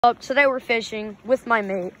Today we're fishing with my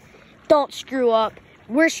mate. Don't screw up.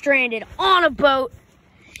 We're stranded on a boat,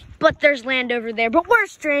 but there's land over there. But we're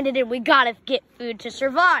stranded and we gotta get food to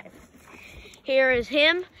survive. Here is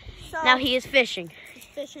him. So, now he is fishing. He's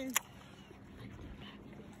fishing.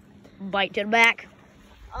 Bite to the back.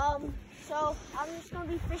 So I'm just gonna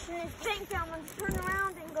be fishing his bank. I'm gonna turn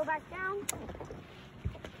around and go back down.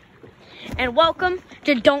 And welcome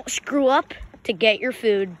to Don't Screw Up to get your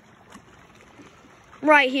food.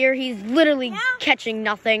 Right here, he's literally catching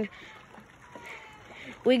nothing.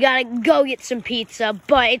 We gotta go get some pizza,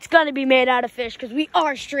 but it's gonna be made out of fish because we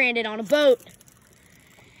are stranded on a boat.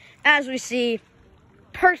 As we see,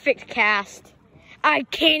 perfect cast. I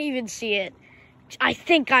can't even see it. I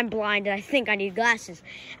think I'm blind and I think I need glasses.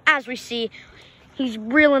 As we see, he's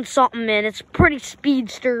reeling something in. It's pretty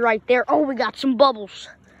speedster right there. Oh, we got some bubbles.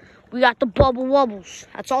 We got the bubble wobbles.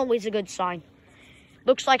 That's always a good sign.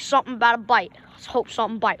 Looks like something about a bite. Let's hope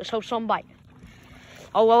something bite. Let's hope something bite.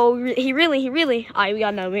 Oh, he really. All right, we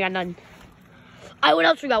got none. All right, what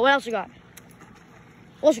else we got? What else we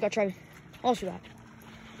got, Trevor? What else we got?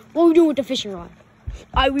 What are we doing with the fishing rod?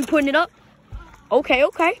 All right, we putting it up? Okay.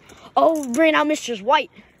 Oh, bringing out Mrs. White.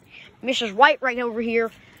 Mrs. White right over here.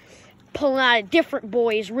 Pulling out a different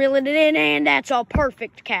boys, reeling it in, and that's a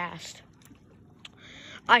perfect cast.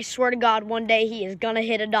 I swear to God, one day he is gonna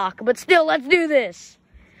hit a dock. But still, let's do this.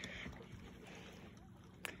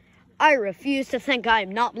 I refuse to think I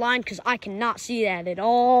am not blind because I cannot see that at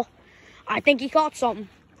all. I think he caught something.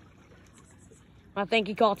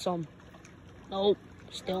 Nope,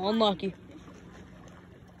 still unlucky.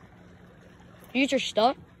 You get your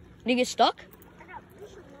stuck? Did you get stuck?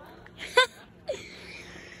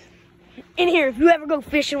 In here, if you ever go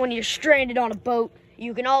fishing when you're stranded on a boat,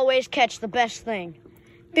 you can always catch the best thing.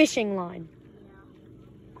 Fishing line.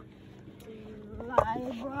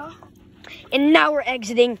 And now we're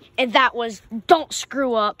exiting, and that was Don't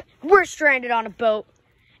Screw Up. We're stranded on a boat,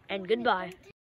 and goodbye.